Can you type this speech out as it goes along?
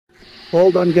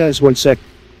Hold on guys, one sec.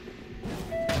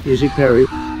 Easy parry.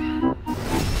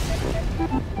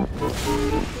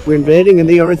 We're invading in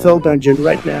the Earthhole dungeon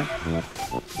right now.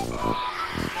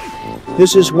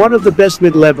 This is one of the best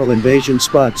mid-level invasion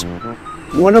spots.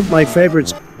 One of my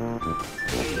favorites.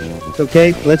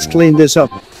 Okay, let's clean this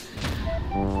up.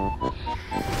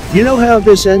 You know how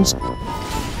this ends?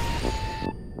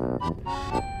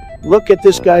 Look at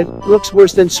this guy, looks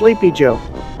worse than Sleepy Joe.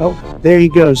 Oh, there he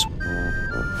goes.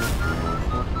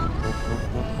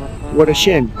 What a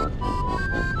shame.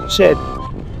 Said,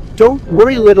 don't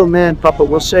worry little man, Papa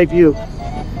will save you.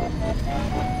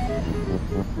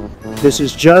 This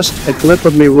is just a clip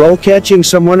of me roll catching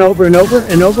someone over and over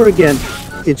and over again.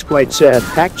 It's quite sad.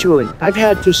 Actually, I've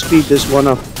had to speed this one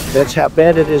up. That's how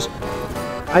bad it is.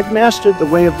 I've mastered the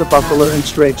way of the buffalo and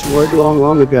straight sword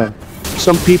long ago.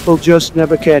 Some people just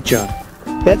never catch on.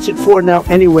 That's it for now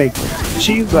anyway.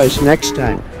 See you guys next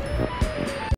time.